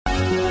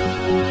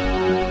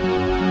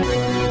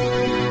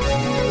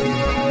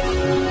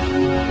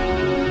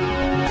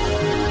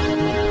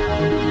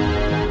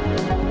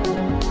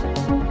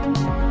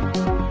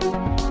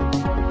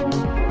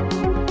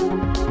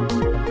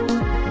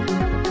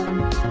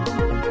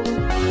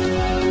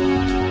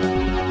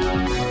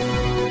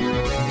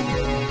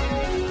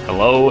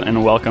Hello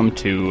and welcome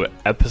to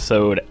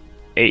episode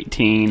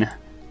 18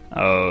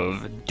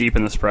 of Deep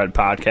in the Spread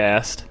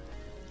podcast.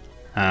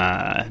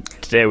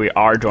 Today we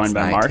are joined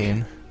by 19.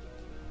 Mark.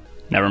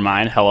 Never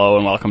mind. Hello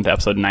and welcome to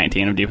episode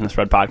 19 of Deep in the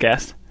Spread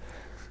podcast.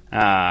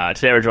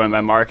 Today we're joined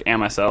by Mark and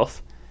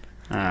myself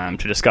to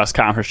discuss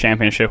conference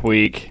championship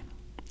week.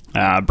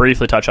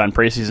 Briefly touch on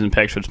preseason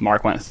picks, which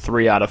Mark went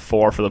 3 out of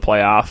 4 for the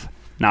playoff.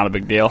 Not a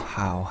big deal.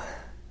 How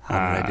did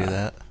I do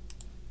that?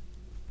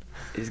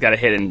 He's got a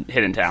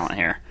hidden talent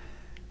here.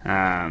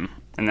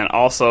 And then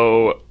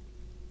also,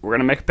 we're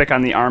going to make a pick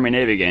on the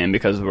Army-Navy game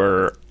because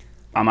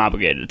I'm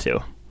obligated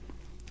to.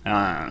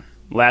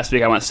 Last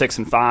week I went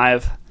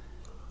 6-5.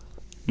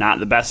 Not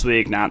the best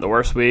week, not the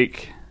worst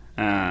week.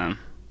 Some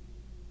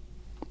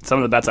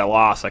of the bets I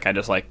lost, they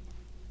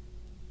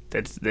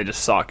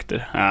just sucked.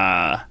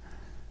 We'll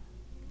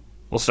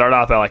start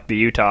off at the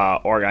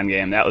Utah-Oregon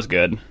game. That was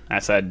good. I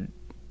said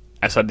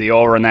the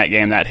over in that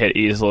game, that hit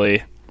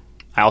easily.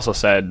 I also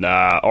said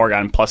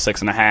Oregon plus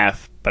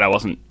 6.5, but I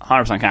wasn't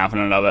 100%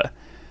 confident of it.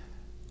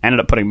 I ended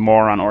up putting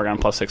more on Oregon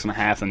plus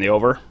 6.5 than the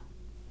over.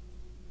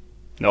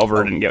 The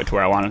over didn't get to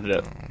where I wanted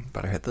it.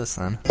 Better hit this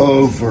then.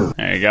 Over.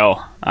 There you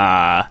go.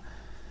 But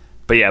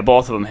yeah,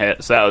 both of them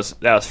hit, so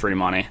that was free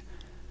money.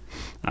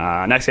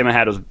 Next game I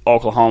had was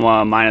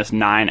Oklahoma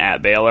 -9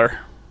 at Baylor.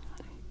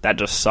 That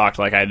just sucked.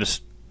 I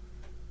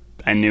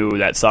knew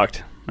that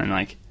sucked, and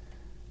I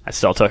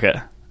still took it.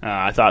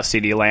 I thought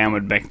C.D. Lamb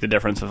would make the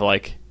difference of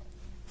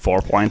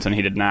 4 points, and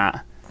he did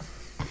not.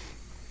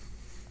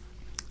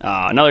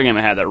 Another game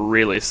I had that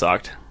really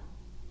sucked.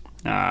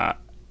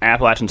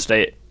 Appalachian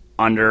State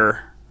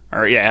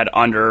had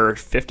under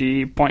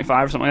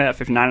 50.5 or something like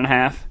that,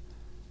 59.5,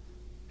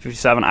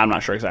 57. I'm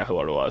not sure exactly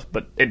what it was,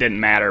 but it didn't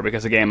matter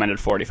because the game ended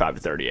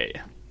 45-38.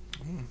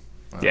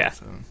 Yeah,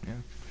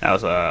 that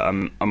was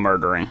a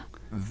murdering.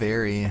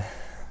 Very,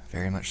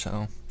 very much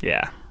so.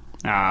 Yeah.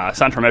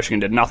 Central Michigan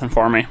did nothing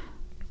for me.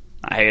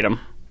 I hate them.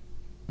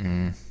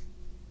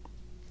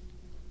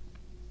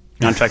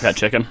 You want to check that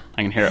chicken?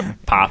 I can hear it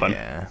popping.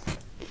 Yeah.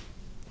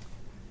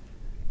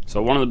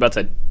 So one of the bets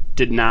I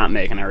did not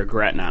make, and I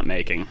regret not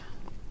making,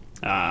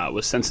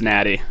 was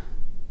Cincinnati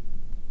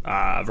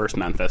versus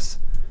Memphis.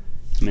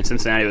 I mean,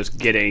 Cincinnati was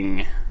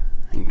getting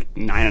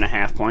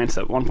 9.5 points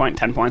at one point,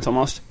 10 points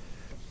almost.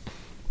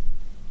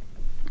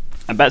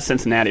 I bet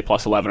Cincinnati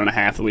plus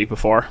 11.5 the week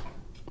before.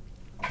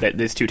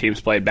 These two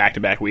teams played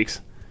back-to-back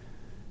weeks.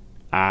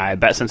 I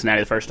bet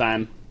Cincinnati the first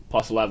time,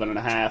 plus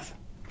 11.5.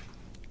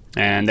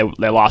 And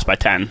they lost by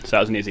 10, so that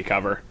was an easy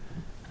cover.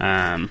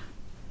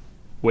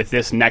 With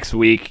this next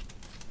week,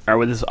 or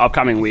with this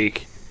upcoming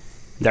week,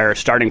 their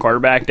starting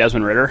quarterback,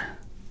 Desmond Ridder,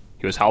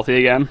 he was healthy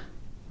again.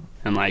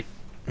 And, I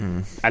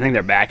think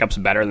their backup's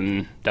better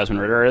than Desmond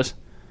Ridder is.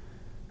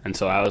 And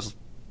so I was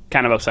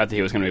kind of upset that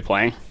he was going to be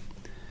playing.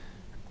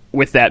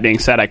 With that being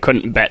said, I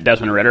couldn't bet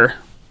Desmond Ridder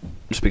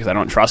just because I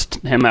don't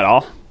trust him at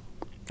all.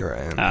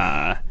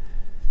 Right.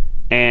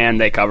 And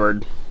they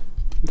covered.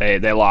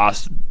 They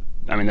lost.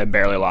 I mean, they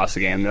barely lost the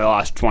game. They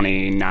lost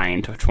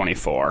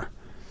 29-24.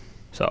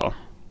 So,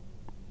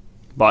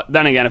 but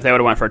then again, if they would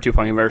have went for a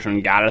 2-point conversion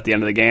and got it at the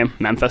end of the game,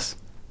 Memphis,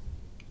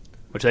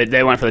 which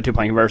they went for the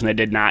 2-point conversion, they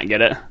did not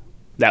get it.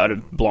 That would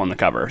have blown the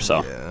cover.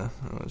 So yeah,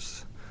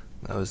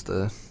 that was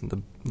the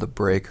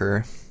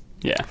breaker.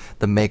 Yeah,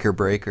 the maker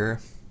breaker.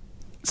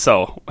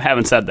 So,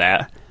 having said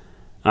that,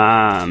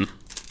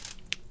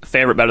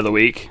 favorite bet of the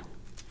week.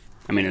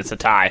 I mean, it's a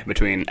tie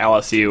between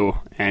LSU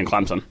and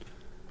Clemson.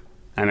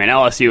 I mean,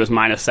 LSU was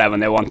 -7.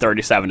 They won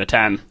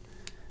 37-10,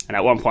 and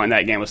at one point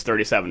that game was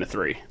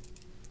 37-3.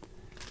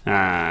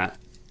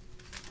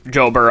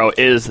 Joe Burrow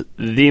is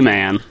the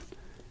man.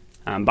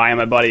 I'm buying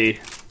my buddy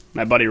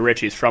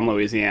Richie's from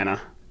Louisiana.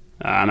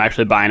 I'm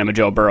actually buying him a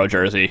Joe Burrow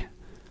jersey,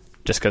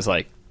 just because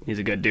he's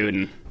a good dude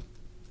and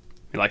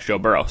he likes Joe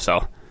Burrow. So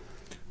I'm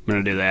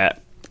gonna do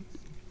that.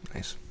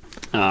 Nice.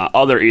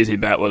 Other easy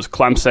bet was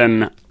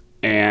Clemson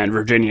and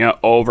Virginia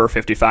over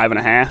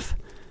 55.5.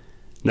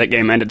 That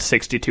game ended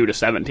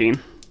 62-17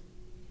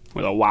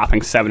 with a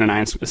whopping 7 to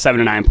 9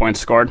 points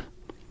scored.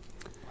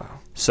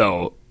 Wow.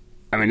 So,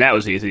 I mean, that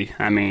was easy.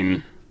 I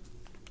mean,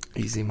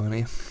 easy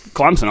money.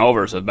 Clemson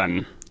overs have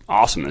been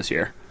awesome this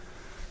year.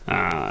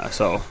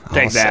 So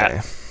take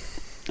that.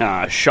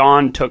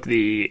 Sean took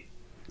the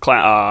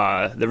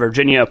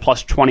Virginia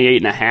plus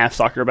 28.5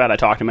 sucker bet. I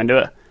talked him into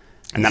it,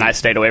 and then I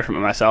stayed away from it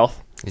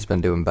myself. He's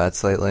been doing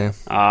bets lately.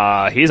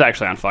 He's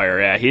actually on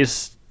fire. Yeah,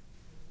 he's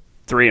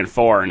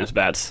 3-4 in his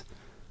bets.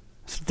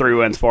 3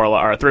 wins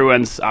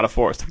out of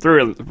 4.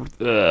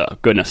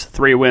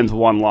 3 wins,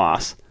 1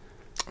 loss.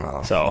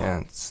 Oh, so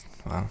yeah,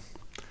 wow.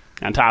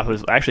 On top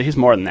of actually, he's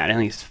more than that. I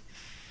think he's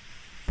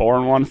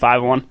 4-1,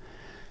 5-1.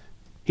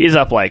 He's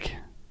up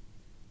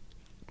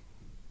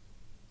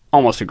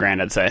almost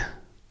 $1,000, I'd say.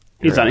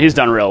 He's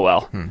done real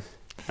well.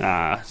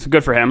 So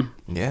good for him.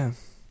 Yeah.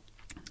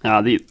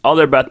 The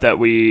other bet that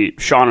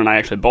Sean and I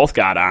actually both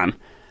got on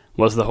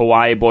was the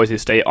Hawaii Boise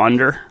State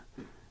under.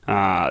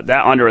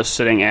 That under was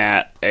sitting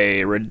at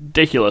a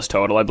ridiculous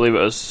total. I believe it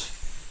was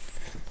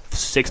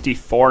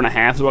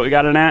 64.5 is what we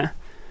got in at.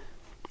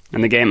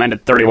 and the game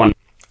ended 31.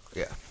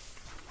 Yeah.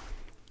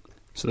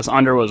 So this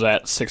under was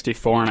at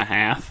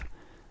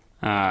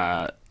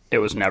 64.5. It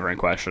was never in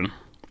question.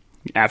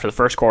 After the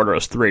first quarter, it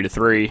was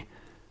 3-3.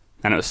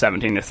 Then it was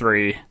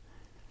 17-3. And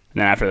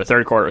then after the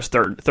third quarter, it was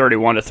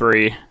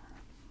 31-3.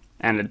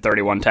 Ended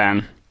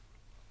 31-10.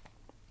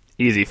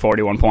 Easy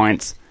 41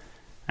 points.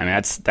 I mean,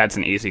 that's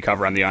an easy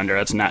cover on the under.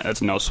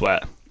 That's no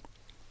sweat.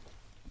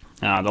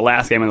 The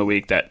last game of the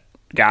week that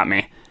got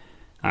me,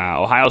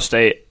 Ohio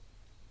State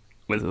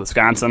with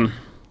Wisconsin.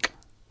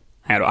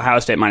 I had Ohio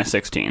State minus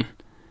 16.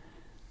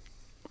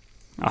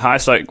 Ohio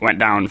State went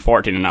down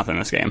 14-0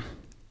 this game.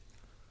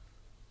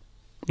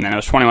 And then it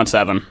was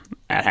 21-7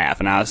 at half,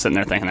 and I was sitting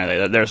there thinking,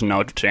 there's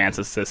no chance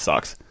this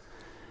sucks.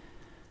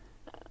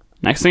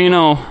 Next thing you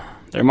know,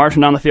 they're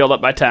marching down the field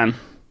up by 10.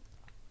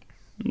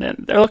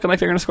 They're looking like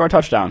they're going to score a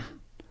touchdown.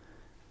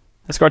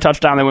 They score a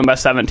touchdown, they win by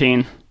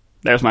 17.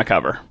 There's my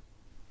cover.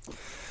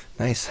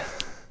 Nice.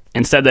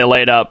 Instead, they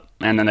laid up,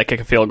 and then they kick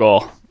a field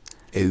goal.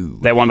 Ooh.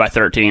 They won by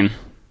 13.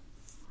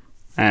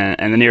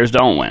 And the Nears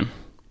don't win.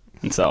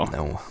 And so...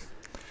 No.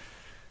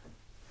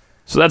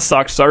 So that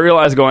sucks. So I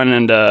realized going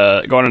into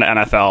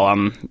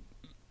NFL,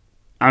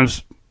 I'm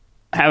just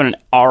having an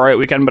all right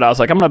weekend, but I was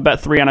like, I'm going to bet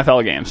 3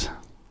 NFL games.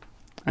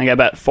 I think I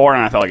bet 4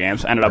 NFL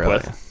games. Ended up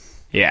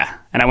with, yeah,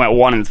 and I went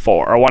 1-4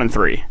 or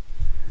 1-3.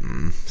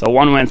 So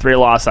 1 win, 3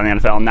 loss on the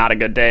NFL. Not a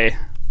good day.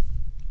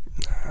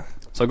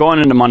 So going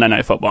into Monday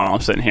Night Football, I'm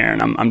sitting here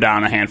and I'm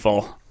down a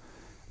handful,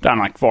 down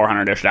like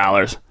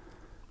 $400-ish,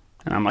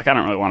 and I'm like, I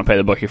don't really want to pay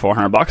the bookie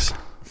 $400.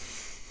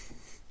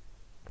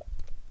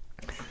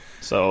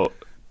 So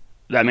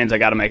that means I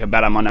got to make a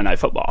bet on Monday Night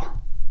Football,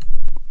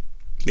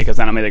 because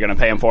then I'm either going to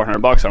pay him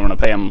 $400 or I'm going to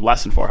pay him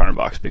less than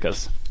 $400,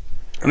 because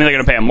I'm either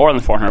going to pay him more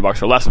than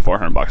 $400 or less than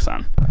 $400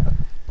 then.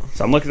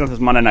 So I'm looking at this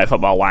Monday Night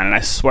Football line, and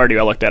I swear to you,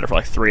 I looked at it for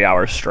like 3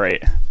 hours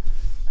straight,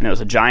 and it was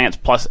the Giants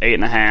plus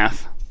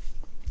 8.5,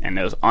 and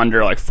it was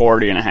under like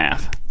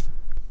 40.5.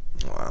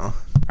 Wow.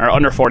 Or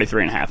under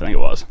 43.5, I think it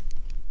was.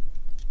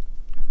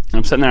 And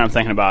I'm sitting there, and I'm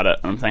thinking about it,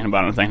 and I'm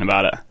thinking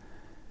about it.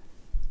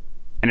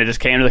 And it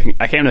just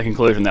I came to the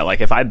conclusion that,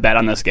 like, if I bet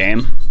on this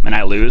game and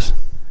I lose,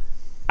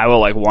 I will,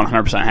 like,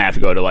 100% have to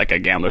go to, like, a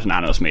Gamblers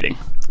Anonymous meeting,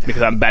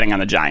 because I'm betting on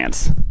the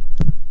Giants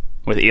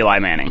with Eli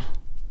Manning.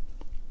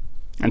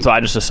 And so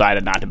I just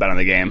decided not to bet on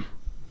the game.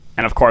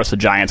 And, of course, the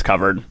Giants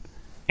covered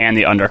and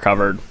the under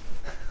covered.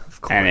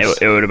 Of course. And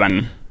it would have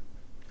been...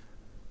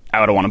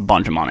 I would have won a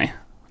bunch of money.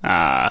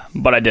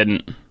 But I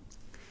didn't.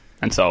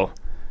 And so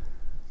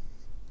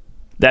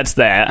that's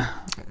that.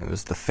 It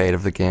was the fate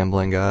of the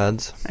gambling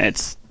gods.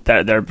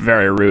 They're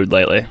very rude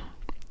lately.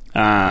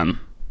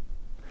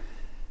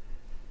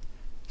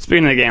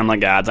 Speaking of the gambling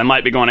gods, I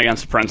might be going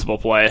against the principal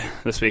play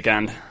this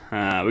weekend.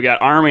 We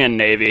got Army and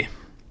Navy.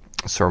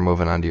 So we're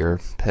moving on to your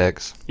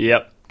picks.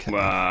 Yep. Okay.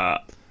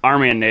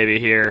 Army and Navy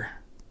here.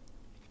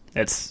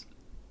 It's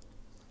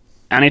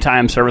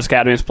anytime service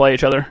academies play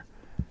each other,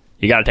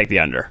 you got to take the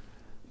under.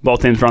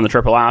 Both teams run the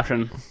triple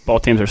option.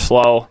 Both teams are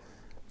slow.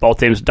 Both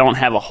teams don't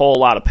have a whole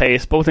lot of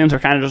pace. Both teams are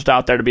kind of just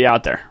out there to be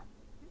out there.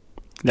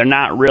 They're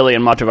not really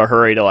in much of a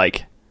hurry to,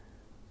 like,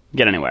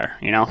 get anywhere,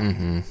 you know?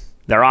 Mm-hmm.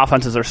 Their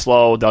offenses are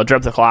slow. They'll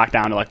drip the clock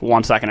down to, like,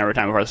 1 second every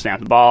time before they snap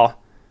the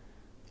ball.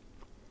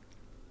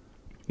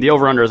 The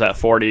over-under is at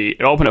 40.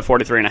 It opened at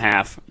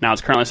 43.5. Now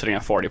it's currently sitting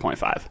at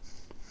 40.5.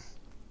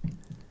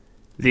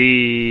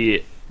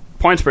 The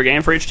points per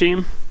game for each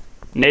team,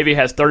 Navy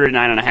has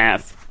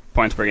 39.5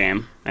 points per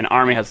game, and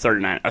Army has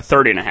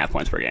 30.5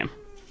 points per game.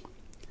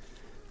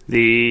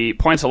 The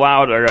points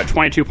allowed are at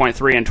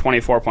 22.3 and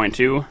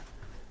 24.2.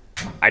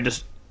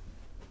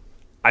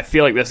 I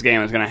feel like this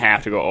game is going to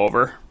have to go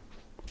over.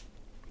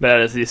 But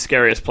that is the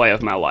scariest play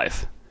of my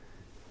life.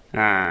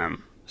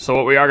 So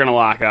what we are going to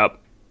lock up,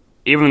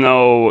 even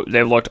though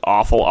they've looked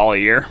awful all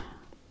year,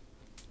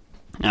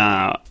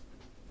 we're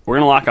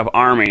going to lock up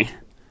Army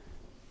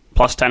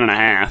plus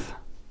 10.5,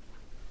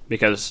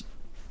 because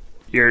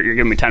you're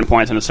giving me 10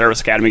 points in a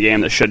service academy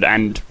game that should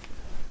end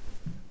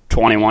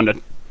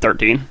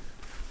 21-13.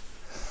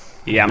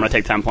 Yeah, I'm going to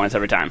take 10 points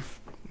every time.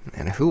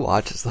 Man, who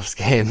watches those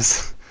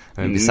games?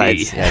 I mean,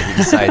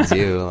 besides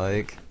you,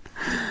 like...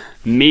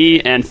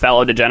 Me and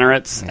fellow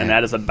degenerates, yeah. And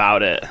that is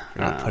about it.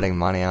 You're not putting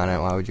money on it.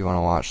 Why would you want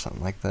to watch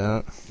something like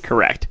that?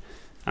 Correct.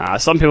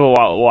 Some people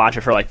will watch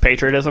it for, like,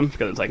 patriotism,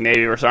 because it's like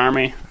Navy versus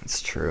Army.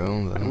 It's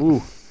true. But...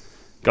 Ooh.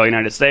 Go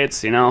United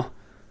States, you know.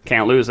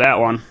 Can't lose that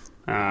one.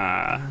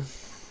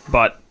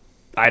 But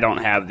I don't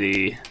have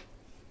the...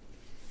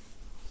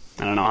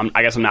 I don't know.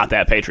 I guess I'm not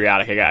that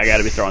patriotic. I got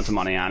to be throwing some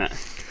money on it.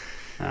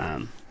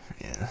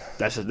 Yeah.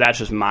 That's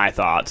just my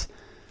thoughts.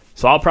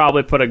 So I'll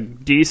probably put a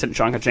decent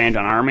chunk of change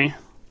on Army,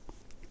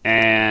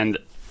 and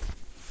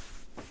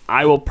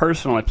I will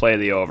personally play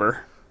the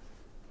over,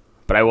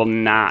 but I will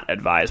not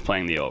advise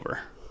playing the over,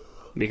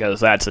 because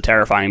that's a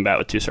terrifying bet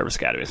with 2 service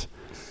academies.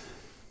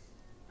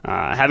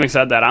 Having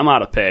said that, I'm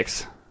out of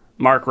picks.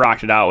 Mark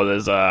rocked it out with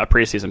his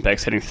preseason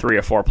picks, hitting 3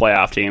 or 4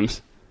 playoff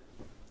teams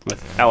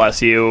with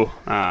LSU,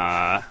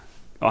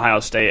 Ohio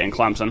State, and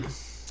Clemson.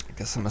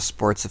 guess I'm a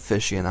sports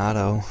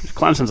aficionado.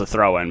 Clemson's a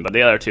throw-in, but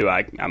the other two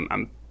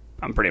I'm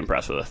pretty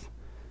impressed with.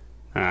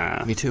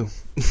 Me too.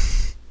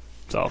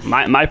 So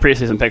my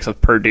preseason picks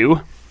of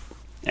Purdue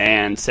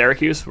and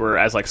Syracuse were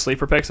as like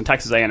sleeper picks, and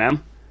Texas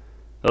A&M.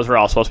 Those were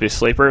all supposed to be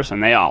sleepers,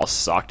 and they all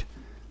sucked.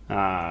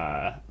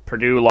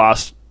 Purdue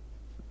lost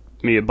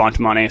me a bunch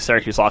of money.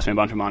 Syracuse lost me a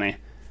bunch of money.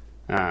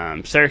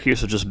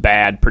 Syracuse was just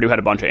bad. Purdue had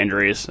a bunch of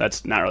injuries.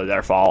 That's not really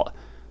their fault.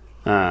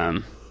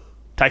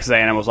 Texas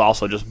A&M was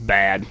also just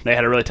bad. They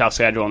had a really tough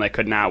schedule, and they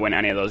could not win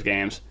any of those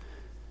games.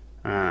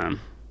 So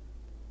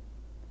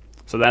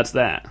that's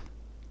that.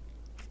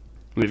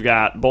 We've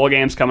got bowl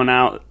games coming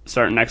out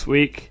starting next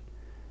week.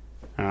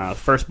 The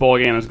first bowl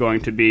game is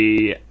going to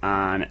be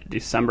on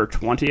December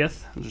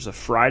 20th, which is a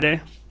Friday.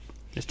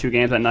 There's 2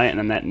 games that night, and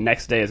then that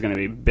next day is going to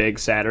be big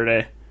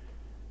Saturday.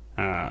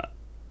 I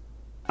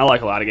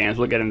like a lot of games.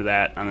 We'll get into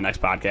that on the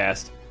next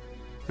podcast.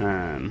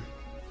 Other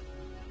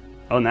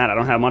than that, I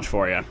don't have much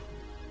for you.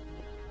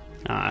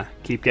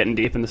 Keep getting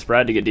deep in the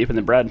spread to get deep in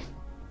the bread.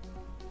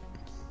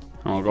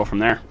 And we'll go from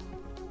there.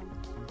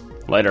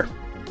 Later.